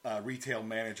retail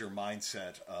manager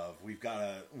mindset of we've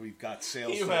got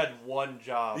sales. You had one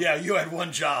job. Yeah, you had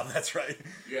one job. That's right.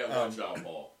 You had one job,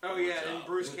 Paul. Oh yeah, and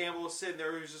Bruce Campbell was sitting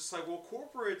there. He was just like, "Well,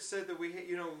 corporate said that we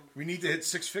need to hit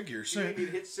 6 figures. You need to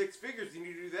hit 6 figures. You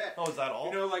need to do that." Oh, is that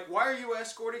all? Like, why are you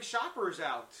escorting shoppers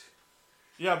out?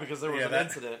 Yeah, because there was an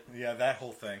incident. Yeah, that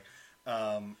whole thing.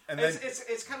 And then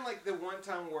it's kind of like the one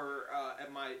time where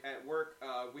at work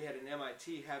we had an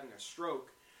MIT having a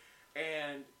stroke,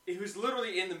 and he was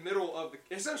literally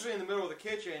essentially in the middle of the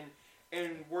kitchen,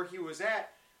 and where he was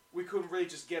at, we couldn't really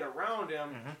just get around him.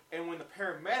 Mm-hmm. And when the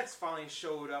paramedics finally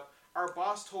showed up, our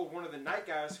boss told one of the night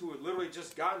guys who had literally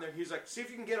just gotten there, he's like, "See if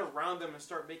you can get around them and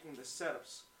start making the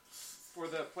setups for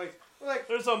the place." Like,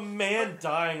 there's a man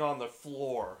dying on the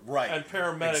floor, right? And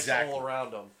paramedics all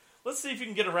around him. Let's see if you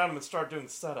can get around him and start doing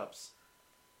setups.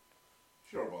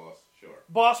 Sure, boss. Sure.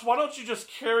 Boss, why don't you just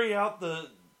carry out the...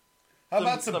 How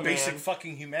about some basic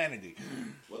fucking humanity?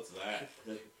 What's that?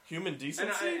 Human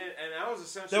decency? And I was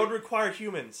essentially... That would require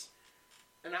humans.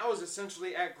 And I was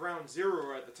essentially at ground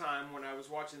zero at the time when I was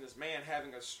watching this man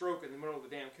having a stroke in the middle of the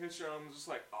damn kitchen. I was just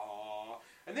like, "Aww."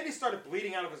 And then he started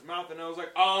bleeding out of his mouth, and I was like,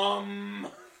 I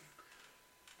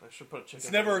should put a chicken.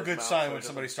 It's never a good sign when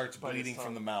somebody starts bleeding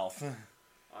from the mouth.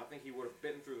 I think he would have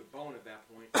bitten through the bone at that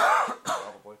point.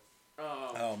 Probably.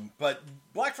 But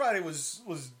Black Friday was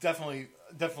definitely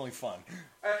fun.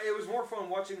 It was more fun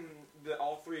watching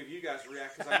all three of you guys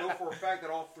react, because I know for a fact that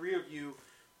all three of you,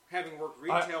 having worked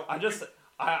retail...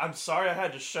 I'm sorry I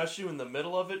had to shush you in the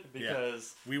middle of it,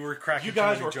 because... We were cracking you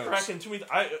guys too many were jokes. cracking too many...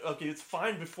 Okay, it's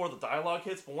fine before the dialogue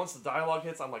hits, but once the dialogue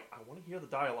hits, I'm like, I want to hear the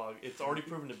dialogue. It's already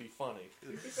proven to be funny.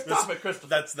 That's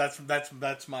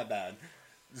my bad.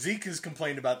 Zeke has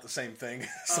complained about the same thing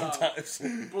sometimes.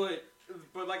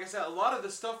 But like I said, a lot of the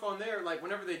stuff on there, like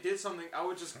whenever they did something, I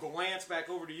would just glance back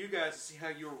over to you guys to see how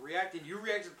you were reacting. You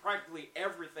reacted to practically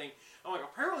everything. I'm like,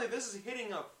 apparently this is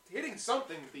hitting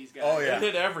something with these guys. Oh yeah, it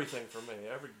hit everything for me.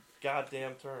 Every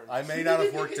goddamn turn. I may not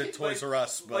have worked at Toys R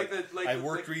Us, but I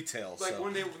worked retail. Like so.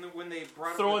 when they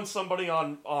brought throwing somebody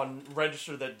on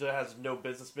register that has no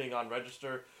business being on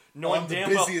register, knowing on the damn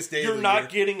busiest well day you're of the not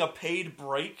year. getting a paid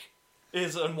break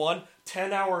is in one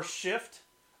 10-hour shift.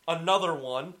 Another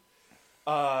one.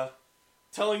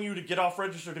 Telling you to get off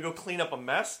register to go clean up a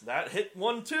mess, that hit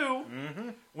one too. Mm-hmm.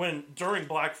 When during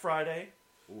Black Friday,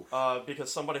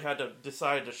 because somebody had to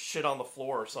decide to shit on the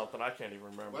floor or something. I can't even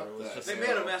remember. It was just they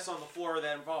made a mess on the floor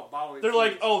that involved bodily. They're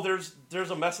like, "Oh,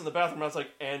 there's a mess in the bathroom." I was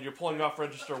like, "And you're pulling off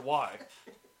register? Why?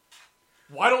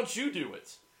 Why don't you do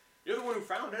it? You're the one who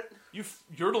found it.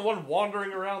 You're the one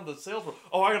wandering around the sales floor.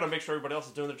 Oh, I got to make sure everybody else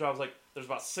is doing their jobs. Like, there's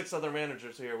about 6 other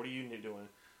managers here. What are you doing?"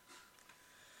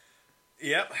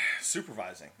 Yep,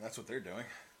 supervising. That's what they're doing.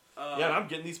 Yeah, and I'm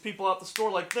getting these people out the store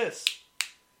like this.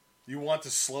 You want to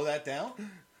slow that down?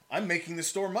 I'm making the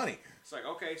store money. It's like,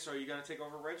 okay, so are you going to take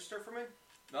over register for me?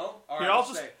 No? All Here, right, I'll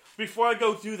just, before I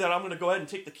go do that, I'm going to go ahead and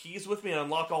take the keys with me and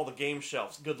unlock all the game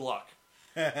shelves. Good luck.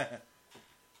 All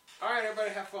right,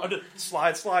 everybody have fun.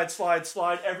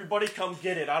 Slide. Everybody come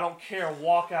get it. I don't care.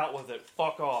 Walk out with it.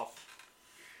 Fuck off.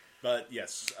 But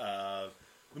yes, the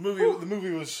movie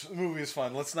was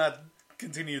fun. Let's not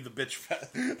continue the bitch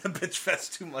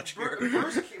fest too much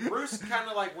here. Bruce kind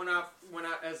of like went out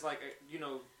as like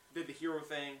did the hero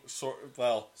thing. Sort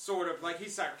of like he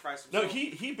sacrificed himself. No,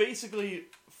 he basically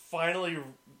finally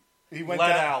he went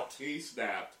let out. He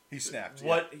snapped.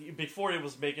 Before he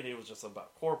was making it was just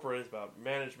about corporate, it's about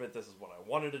management. This is what I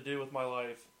wanted to do with my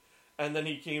life, and then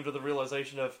he came to the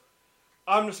realization of,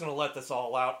 I'm just going to let this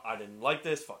all out. I didn't like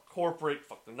this. Fuck corporate.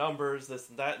 Fuck the numbers. This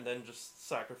and that. And then just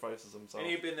sacrifices himself. And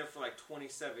he'd been there for like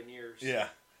 27 years. Yeah.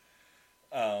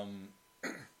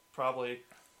 Probably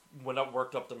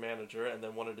worked up to manager and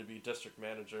then wanted to be district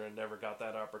manager and never got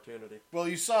that opportunity. Well,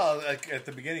 you saw like at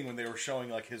the beginning when they were showing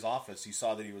like his office, you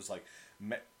saw that he was like,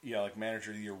 like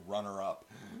manager of the year runner-up.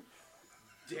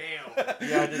 Damn.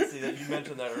 Yeah, I did see that. You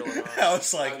mentioned that earlier on.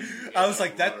 I was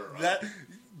like that.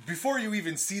 Before you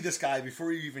even see this guy,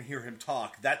 before you even hear him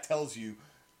talk, that tells you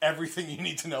everything you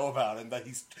need to know about him. That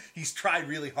he's tried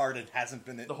really hard and hasn't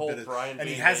been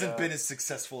been as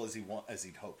successful as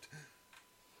he'd hoped.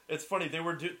 It's funny they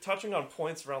were touching on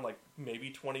points around like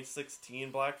maybe 2016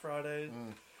 Black Friday,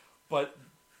 but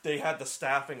they had the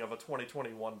staffing of a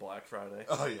 2021 Black Friday.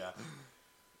 Oh yeah.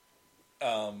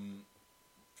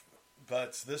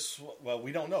 But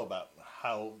we don't know about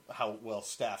how well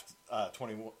staffed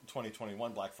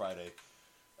 2021 Black Friday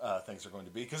things are going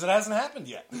to be because it hasn't happened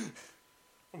yet.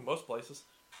 Most places.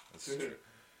 That's true.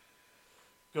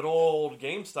 Good old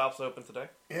GameStop's open today.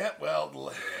 Yeah,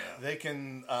 well, they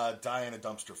can die in a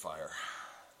dumpster fire.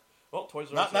 Well, Toys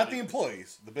R Us. Not the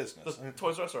employees, the business. The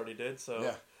Toys R Us already did, so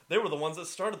yeah. They were the ones that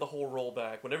started the whole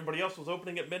rollback. When everybody else was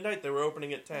opening at midnight, they were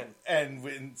opening at 10. And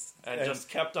just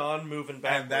kept on moving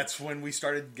back. And that's when we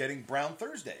started getting Brown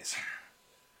Thursdays.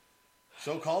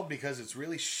 So called because it's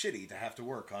really shitty to have to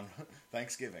work on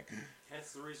Thanksgiving.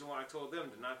 Hence the reason why I told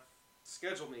them to not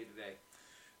schedule me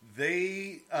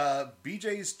today.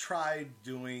 BJ's tried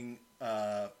doing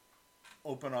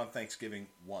open on Thanksgiving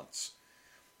once.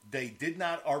 They did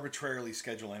not arbitrarily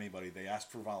schedule anybody. They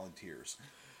asked for volunteers.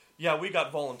 Yeah, we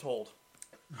got voluntold.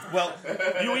 Well,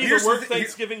 you either work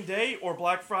Thanksgiving Day or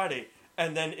Black Friday,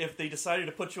 and then if they decided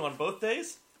to put you on both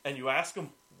days, and you ask them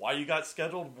why you got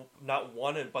scheduled, not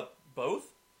one but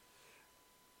both,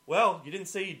 well, you didn't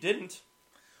say you didn't.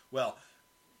 Well,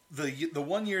 the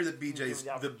 1 year that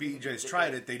BJ's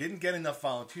tried it, they didn't get enough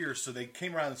volunteers, so they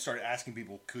came around and started asking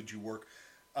people, "Could you work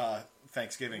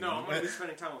Thanksgiving?" No, I'm going to be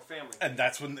spending time with family. And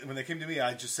that's when they came to me,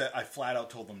 I flat out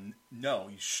told them, "No,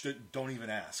 you don't even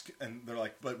ask." And they're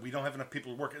like, "But we don't have enough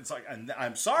people to work." It's like,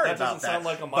 I'm sorry about that. That doesn't sound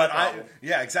like a problem.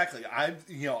 Yeah, exactly. I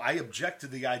object to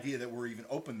the idea that we're even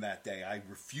open that day. I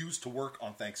refuse to work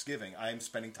on Thanksgiving. I am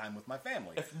spending time with my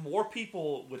family. If more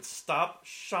people would stop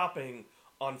shopping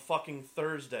on fucking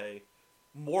Thursday,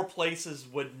 more places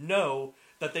would know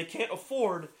that they can't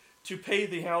afford to pay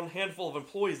the handful of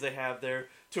employees they have there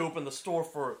to open the store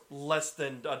for less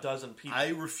than a dozen people. I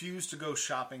refuse to go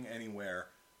shopping anywhere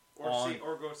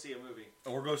or go see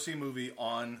a movie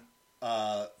on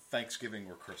Thanksgiving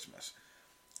or Christmas.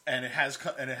 And it has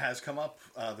come up.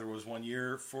 There was 1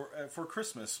 year for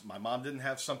Christmas. My mom didn't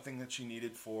have something that she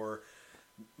needed for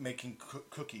making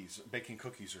baking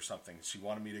cookies or something. She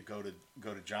wanted me to go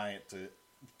to Giant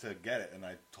to get it, and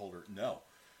I told her no.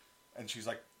 And she's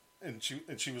like, and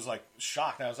she was like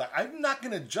shocked. And I was like, I'm not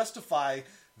going to justify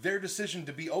their decision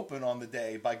to be open on the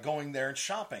day by going there and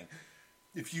shopping.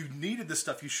 If you needed this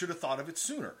stuff, you should have thought of it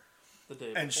sooner. The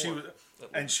day before.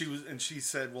 And she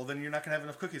said, well, then you're not going to have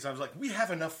enough cookies. I was like, we have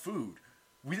enough food.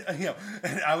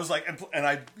 And I was like, and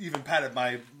I even patted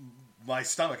my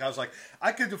stomach. I was like,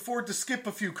 I could afford to skip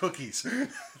a few cookies. I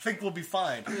think we'll be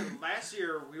fine. Last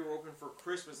year, we were open for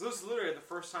Christmas. This is literally the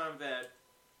first time that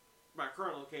my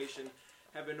current location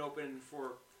had been open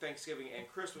for Thanksgiving and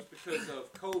Christmas because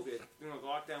of COVID. The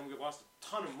lockdown, we lost a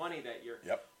ton of money that year.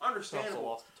 Yep. Understandable. Also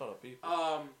lost a ton of people.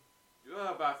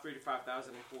 About 3,000 to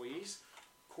 5,000 employees,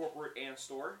 corporate and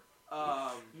store.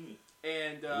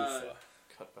 And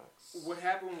cutbacks. What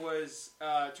happened was,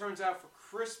 turns out for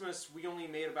Christmas, we only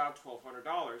made about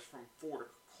 $1,200 from 4 to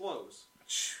close.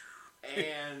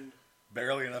 And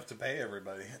barely enough to pay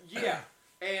everybody. Yeah.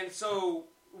 And so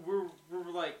we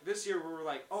were like, this year we were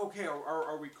like, okay,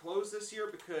 are we closed this year?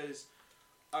 Because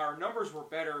our numbers were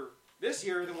better this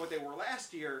year than what they were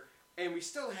last year, and we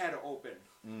still had to open.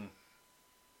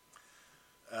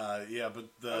 Yeah, but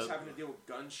I was having to deal with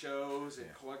gun shows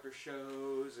and collector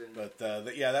shows, and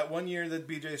that 1 year that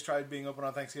BJ's tried being open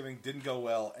on Thanksgiving didn't go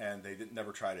well, and they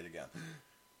never tried it again.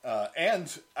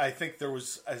 And I think there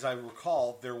was, as I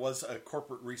recall, there was a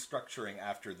corporate restructuring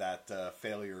after that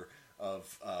failure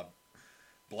of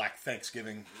Black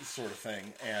Thanksgiving sort of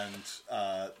thing, and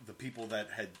the people that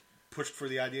had pushed for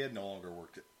the idea no longer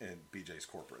worked in BJ's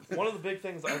corporate. One of the big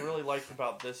things I really liked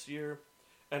about this year,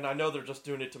 and I know they're just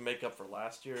doing it to make up for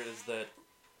last year, is that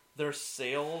their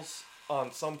sales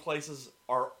on some places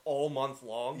are all month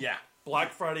long. Yeah.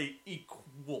 Black Friday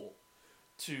equal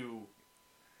to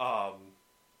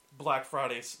Black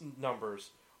Friday's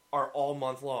numbers are all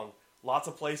month long. Lots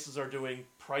of places are doing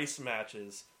price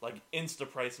matches, like Insta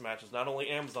price matches, not only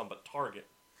Amazon, but Target.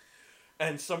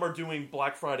 And some are doing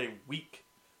Black Friday week.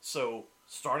 So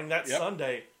starting that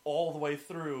Sunday all the way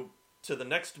through to the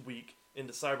next week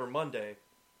into Cyber Monday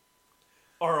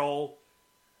are all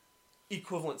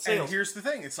equivalent sales. And here's the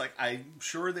thing: it's like I'm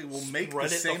sure they will make the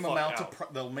same amount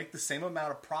they'll make the same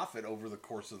amount of profit over the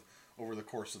course of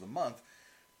the month.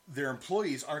 Their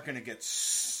employees aren't going to get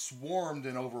swarmed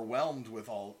and overwhelmed with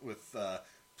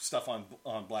stuff on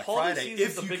Black Friday.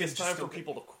 If the biggest time for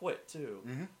people to quit too,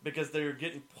 because they're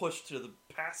getting pushed to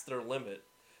past their limit,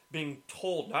 being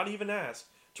told, not even asked,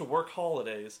 to work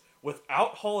holidays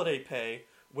without holiday pay,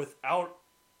 without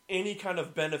any kind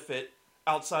of benefit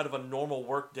outside of a normal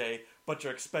work day, but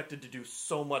you're expected to do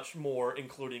so much more,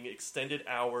 including extended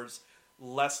hours,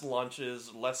 less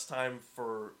lunches, less time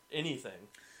for anything.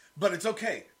 But it's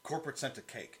okay. Corporate sent a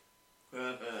cake.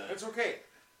 It's okay.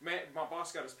 Man, my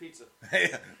boss got his pizza.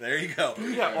 Hey, there you go.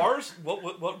 Yeah, ours.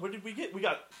 What did we get? We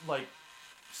got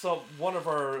one of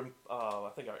our I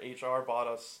think our HR bought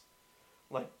us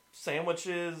like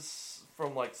sandwiches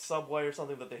from like Subway or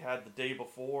something that they had the day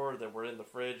before that were in the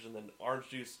fridge, and then orange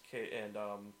juice and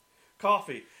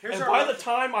coffee. And by the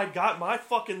time I got my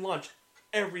fucking lunch,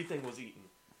 everything was eaten.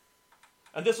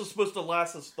 And this was supposed to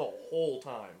last us the whole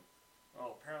time.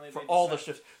 Oh, apparently for all the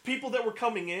shifts. People that were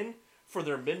coming in for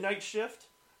their midnight shift,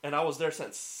 and I was there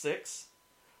since 6,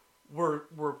 were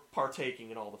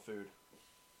partaking in all the food.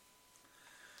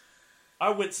 I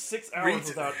went 6 hours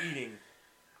without eating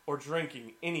or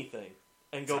drinking anything,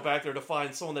 and go back there to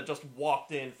find someone that just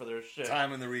walked in for their shift.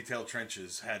 Time in the retail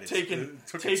trenches had taking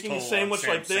a sandwich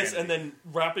like this and then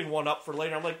wrapping one up for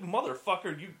later. I'm like,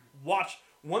 motherfucker, you watch.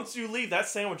 Once you leave, that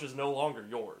sandwich is no longer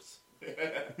yours.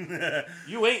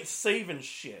 You ain't saving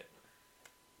shit.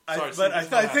 Sorry,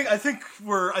 I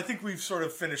think we've sort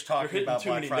of finished talking about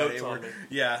Black Friday.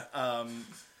 Yeah.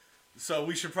 So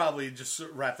we should probably just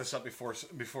wrap this up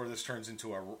before this turns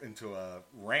into a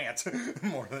rant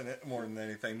more than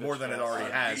anything, more than it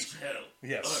already has.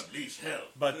 Yes.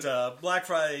 But Black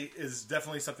Friday is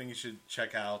definitely something you should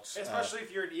check out, especially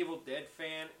if you're an Evil Dead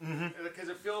fan, because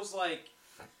it feels like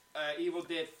an Evil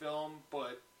Dead film,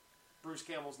 but Bruce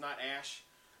Campbell's not Ash,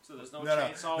 so there's no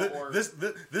chainsaw.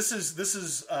 This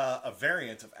is a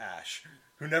variant of Ash.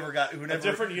 A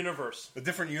different universe. A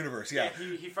different universe, yeah.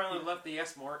 He finally left the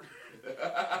S-Mart.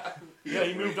 Yeah,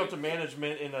 he moved up to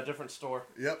management in a different store.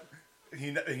 Yep.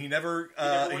 He never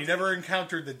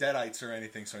encountered the Deadites or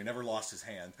anything, so he never lost his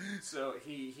hand. So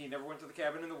he never went to the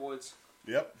cabin in the woods.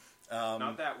 Yep.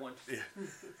 Not that one. Yeah.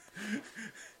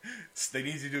 They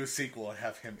need to do a sequel and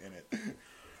have him in it.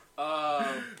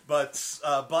 But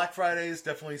Black Friday is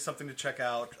definitely something to check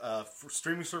out. For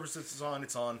streaming services,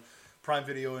 it's on Prime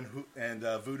Video and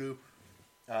Vudu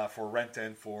for rent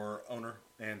and for owner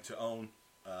and to own.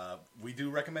 We do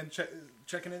recommend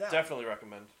checking it out. Definitely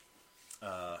recommend.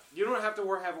 You don't have to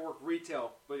have it work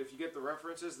retail, but if you get the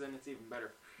references, then it's even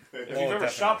better. If you've ever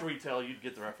shopped retail, you'd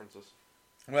get the references.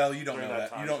 Well, you don't know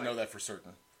that. You don't know that for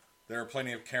certain. There are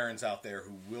plenty of Karens out there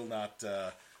who will not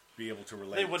be able to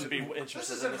relate. They wouldn't be interested. This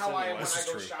isn't how when I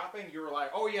go shopping. You were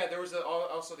like, oh yeah, there was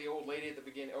also the old lady at the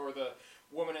beginning, or the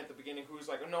woman at the beginning who was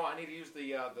like, no, I need to use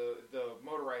the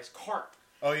motorized cart.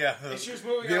 Oh yeah, and she was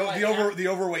moving the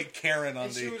overweight Karen on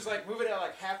she was like moving at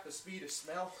like half the speed of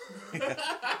smell.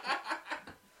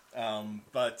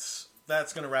 But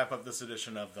that's going to wrap up this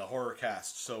edition of the Horror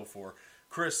Cast. So for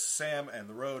Chris, Sam, and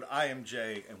the Road, I am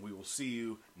Jay, and we will see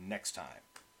you next time.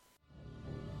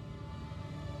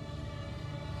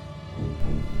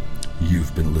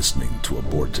 You've been listening to a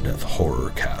Bored to Death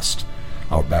Horror Cast.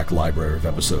 Our back library of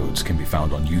episodes can be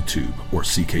found on YouTube or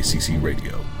CKCC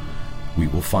Radio. We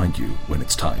will find you when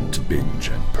it's time to binge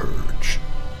and purge.